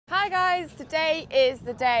Hi guys, today is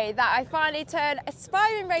the day that I finally turn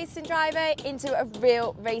aspiring racing driver into a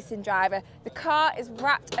real racing driver. The car is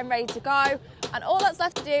wrapped and ready to go, and all that's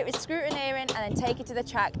left to do is scrutineering and then take it to the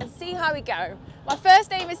track and see how we go. My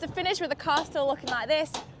first aim is to finish with the car still looking like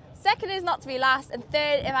this. Second is not to be last, and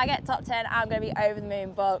third, if I get top 10, I'm going to be over the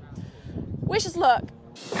moon, but wish us luck.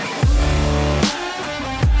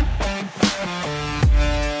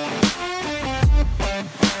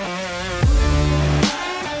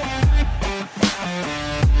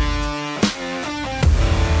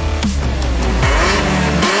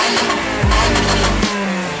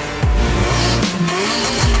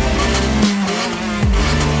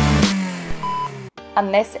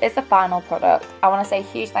 And this is the final product. I want to say a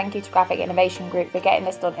huge thank you to Graphic Innovation Group for getting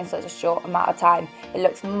this done in such a short amount of time. It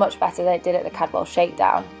looks much better than it did at the Cadwell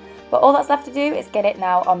Shakedown. But all that's left to do is get it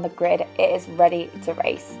now on the grid. It is ready to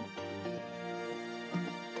race.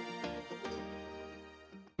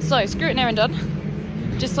 So, scrutineering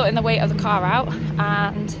done. Just sorting the weight of the car out,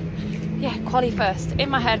 and yeah, quali first. In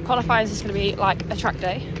my head, qualifying is just going to be like a track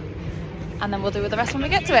day, and then we'll do with the rest when we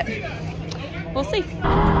get to it. We'll see.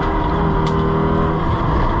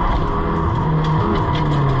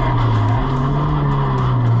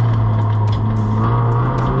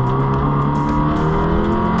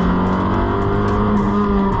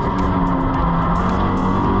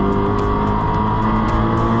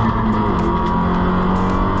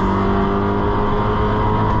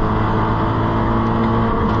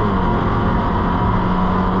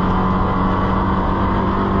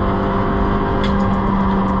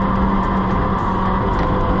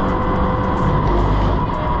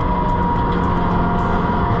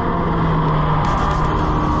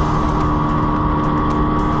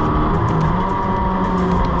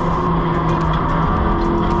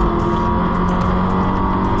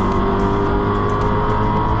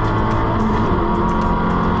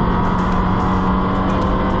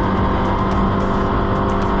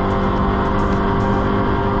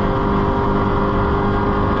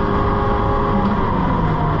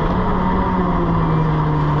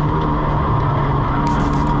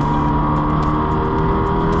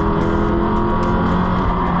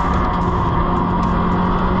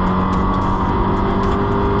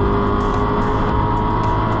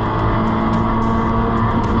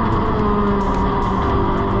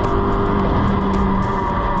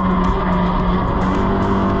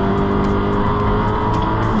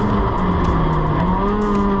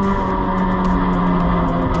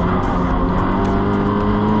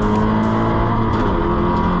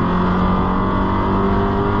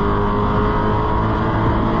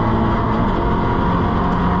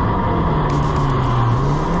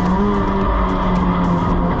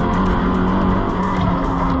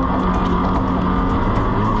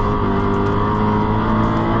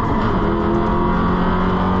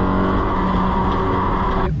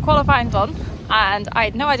 Qualifying done, and I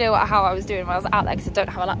had no idea how I was doing when I was out there because I don't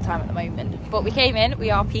have a lap time at the moment. But we came in,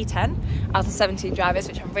 we are P10 out of 17 drivers,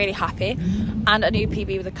 which I'm really happy, and a new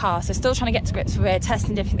PB with the car. So still trying to get to grips with it,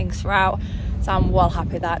 testing different things throughout. So I'm well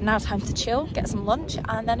happy with that. Now time to chill, get some lunch,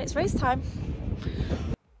 and then it's race time.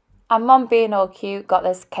 And Mum, being all cute, got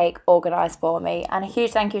this cake organised for me, and a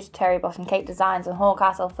huge thank you to Terry Bottom Cake Designs and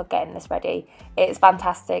Horncastle for getting this ready. It's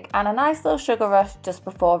fantastic, and a nice little sugar rush just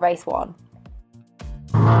before race one.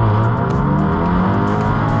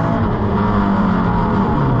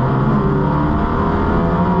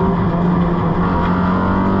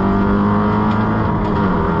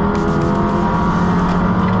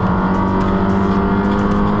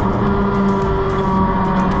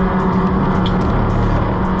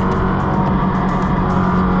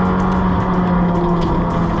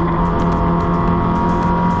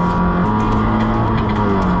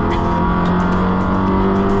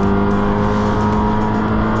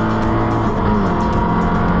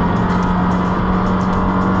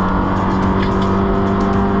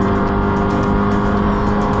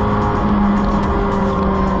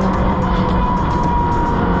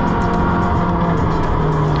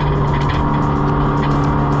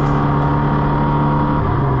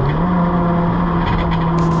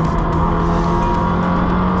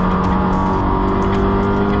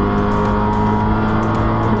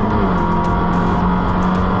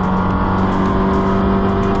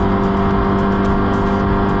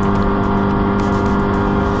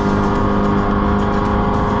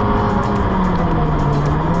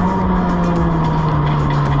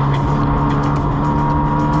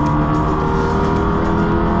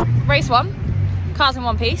 Race one, car's in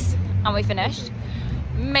one piece, and we finished.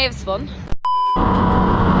 May have spun.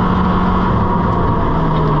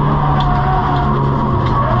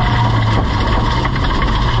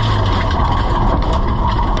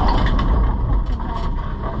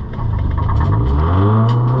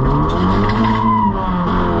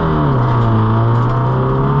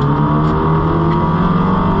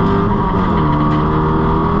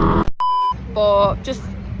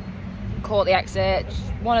 caught the exit,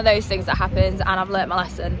 one of those things that happens, and I've learnt my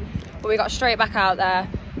lesson. But we got straight back out there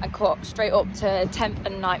and caught straight up to 10th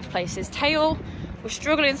and 9th places tail. We're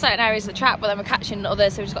struggling in certain areas of the track, but then we're catching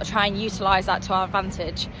others, so we've just got to try and utilise that to our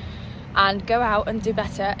advantage and go out and do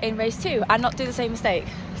better in race 2 and not do the same mistake.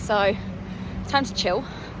 So time to chill,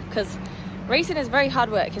 because racing is very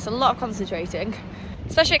hard work. It's a lot of concentrating,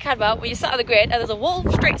 especially at Cadwell when you sat on the grid and there's a wall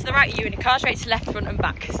straight to the right of you and your car straight to left, front and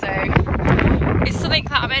back. So it's something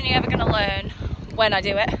that I'm only ever going to learn when I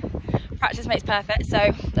do it. Practice makes perfect,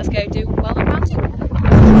 so let's go do well in round 2.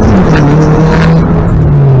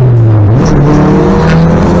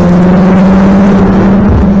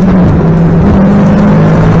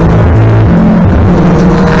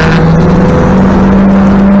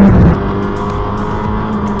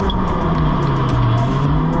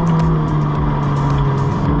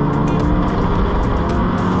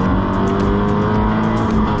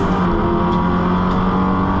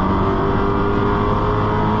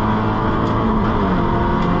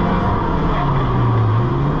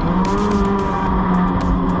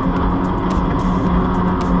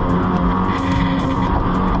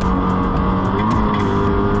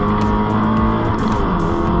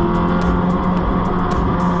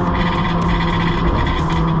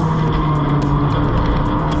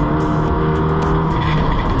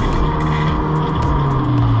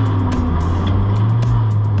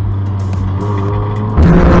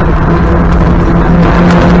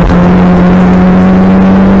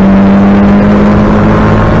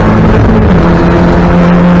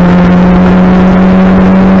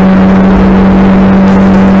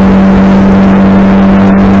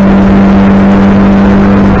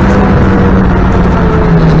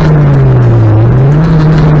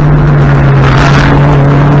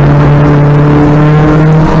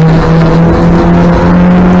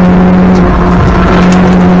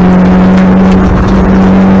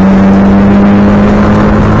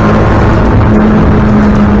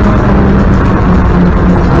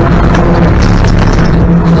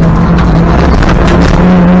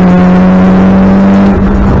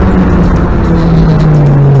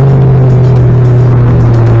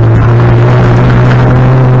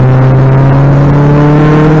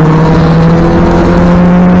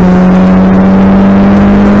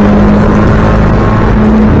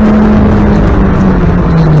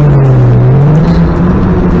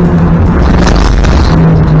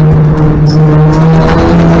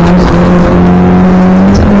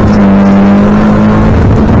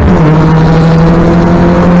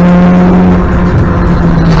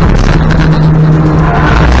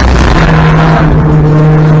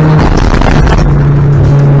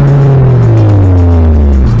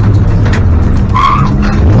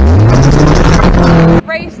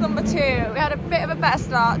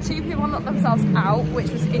 Two people knocked themselves out, which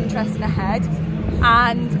was interesting ahead,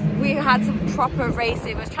 and we had some proper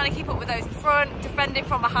racing. We was trying to keep up with those in front, defending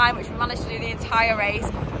from behind, which we managed to do the entire race,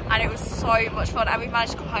 and it was so much fun. And we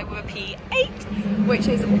managed to come home with a P8, which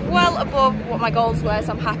is well above what my goals were,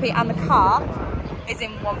 so I'm happy. And the car is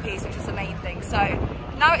in one piece, which is the main thing. So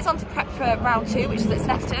now it's on to prep for round 2, which is at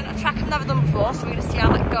Snefton, a track I've never done before, so we're going to see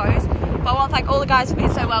how that goes. But I want to thank all the guys for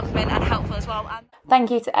being so welcoming and helpful as well. And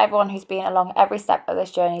thank you to everyone who's been along every step of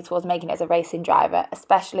this journey towards making it as a racing driver,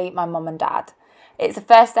 especially my mum and dad. It's the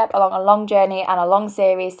first step along a long journey and a long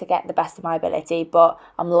series to get the best of my ability, but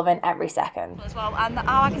I'm loving every second. As well, and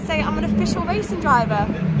I can say I'm an official racing driver.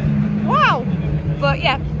 Wow! But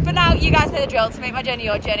yeah, for now, you guys know the drill. To make my journey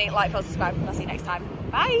your journey, like, follow, subscribe, and I'll see you next time.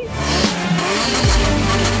 Bye!